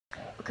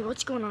Okay,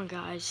 what's going on,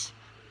 guys?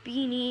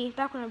 Beanie,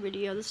 back on a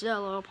video. This is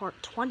LO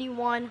part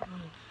 21.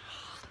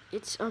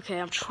 It's okay,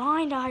 I'm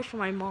trying to hide from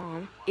my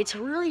mom. It's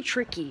really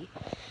tricky.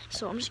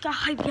 So I'm just gonna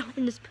hide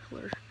behind this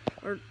pillar.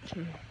 Or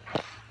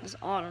this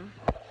ottoman.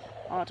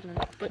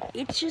 But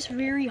it's just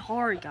very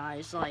hard,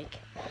 guys. Like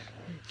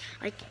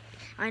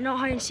I know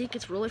hide and seek,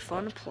 it's really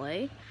fun to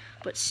play,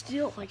 but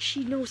still, like,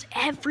 she knows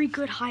every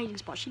good hiding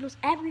spot. She knows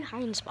every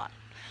hiding spot.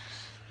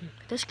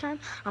 This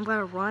time I'm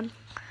gonna run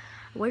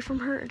away from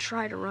her and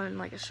try to run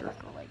like a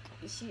circle, like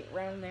you see it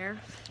around there,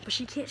 but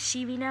she can't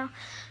see me now,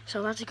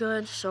 so that's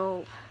good.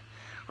 So,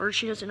 or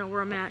she doesn't know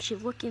where I'm at.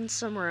 She's looking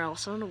somewhere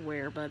else. I don't know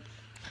where, but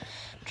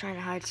I'm trying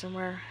to hide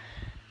somewhere.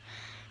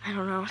 I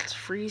don't know. It's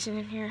freezing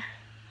in here.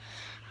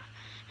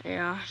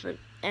 Yeah, but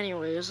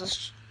anyways,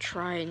 let's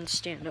try and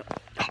stand up.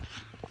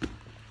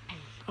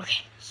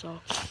 Okay,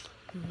 so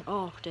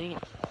oh dang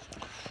it.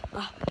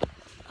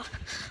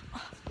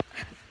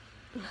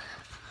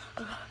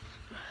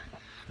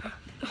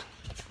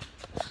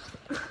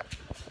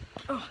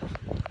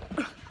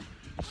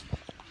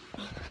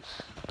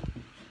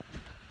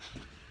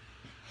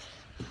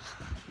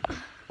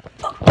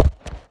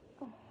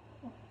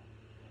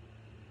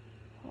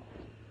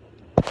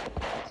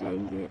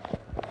 Dang it.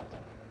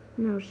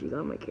 Now she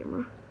got my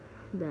camera.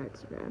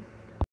 That's bad.